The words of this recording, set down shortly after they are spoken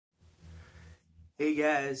Hey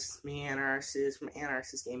guys, me Anarchist from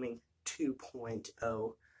Anarchist Gaming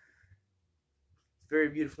 2.0. Very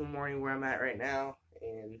beautiful morning where I'm at right now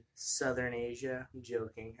in Southern Asia. I'm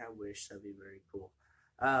joking, I wish that'd be very cool.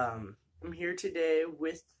 I'm here today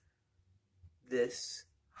with this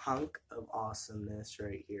hunk of awesomeness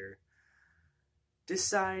right here.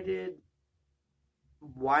 Decided,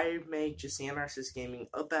 why make just Anarchist Gaming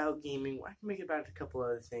about gaming? I can make it about a couple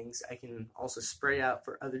other things. I can also spread out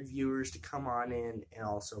for other viewers to come on in and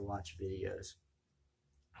also watch videos.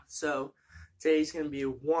 So today's going to be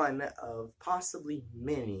one of possibly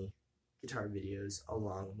many guitar videos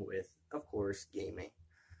along with, of course, gaming.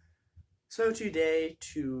 So today,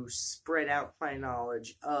 to spread out my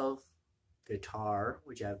knowledge of guitar,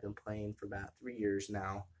 which I've been playing for about 3 years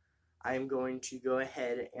now, I'm going to go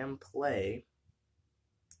ahead and play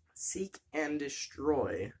Seek and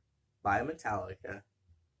Destroy by Metallica,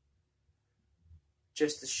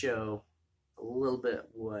 just to show a little bit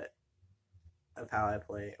of how I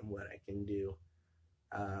play and what I can do.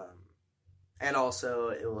 And also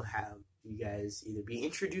it will have you guys either be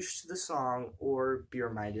introduced to the song or be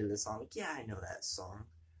reminded of the song. Yeah, I know that song.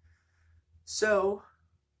 So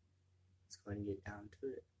let's go ahead and get down to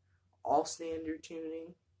it. All standard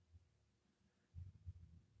tuning.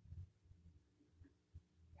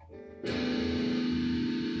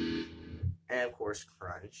 And of course,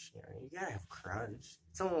 crunch. You know, you gotta have crunch.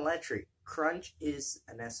 It's an electric. Crunch is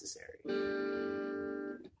a necessary.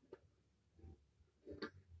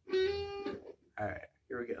 Alright,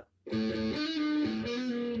 here we go.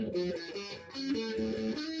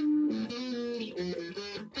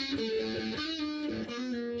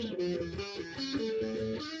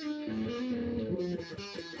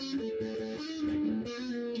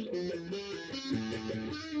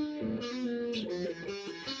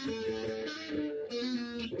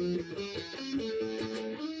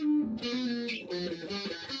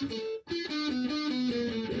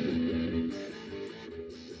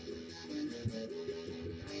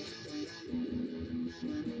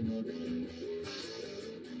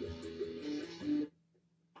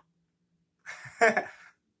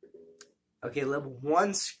 Okay, level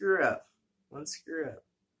 1 screw up. One screw up.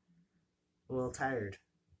 A little tired.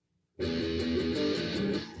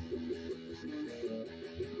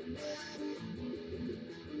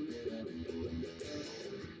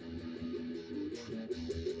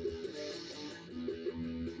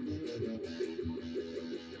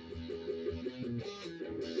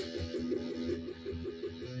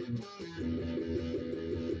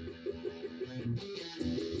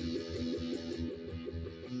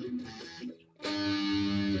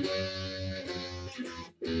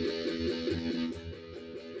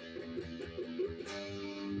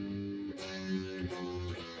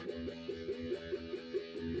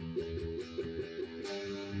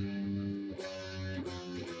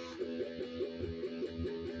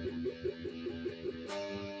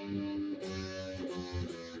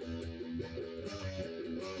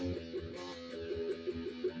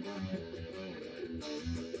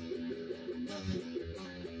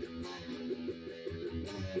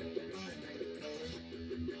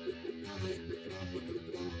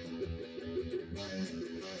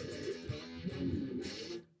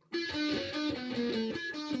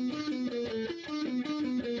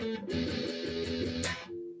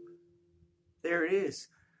 There it is.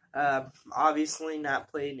 Obviously not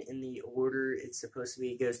played in the order it's supposed to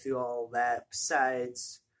be. It goes through all that,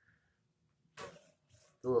 besides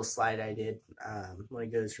the little slide I did when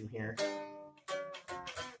it goes from here.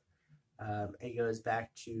 It goes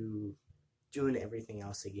back to doing everything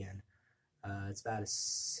else again. It's about a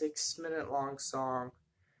 6-minute long song,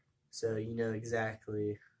 so you know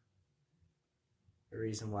exactly the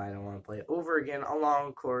reason why I don't want to play it over again, along,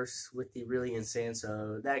 of course, with the really insane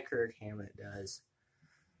solo that Kirk Hammett does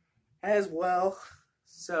as well.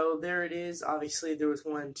 So there it is. Obviously, there was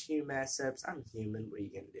 1-2 mess ups. I'm human. What are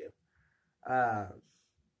you gonna do?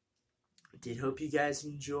 Did hope you guys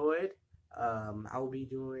enjoyed. I will be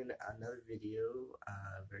doing another video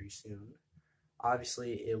very soon.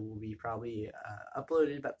 Obviously, it will be probably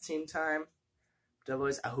uploaded about the same time. But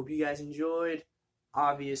otherwise, I hope you guys enjoyed.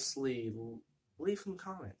 Obviously, leave some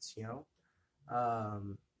comments, you know.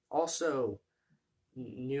 Also,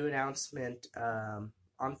 new announcement on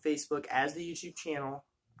Facebook as the YouTube channel.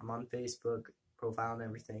 I'm on Facebook, profile and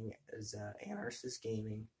everything as Anarchist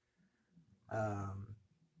Gaming.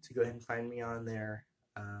 So go ahead and find me on there.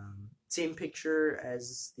 Same picture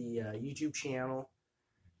as the YouTube channel.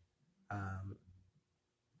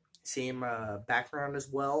 Same background as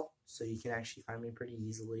well, so you can actually find me pretty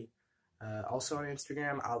easily. Also on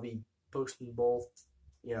Instagram, I'll be posting both,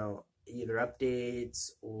 you know, either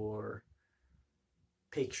updates or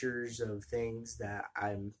pictures of things that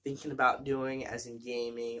I'm thinking about doing, as in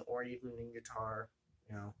gaming or even in guitar,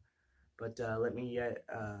 you know. But let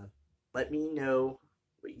me know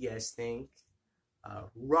what you guys think.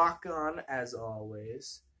 Rock on as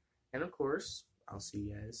always, and of course, I'll see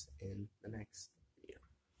you guys in the next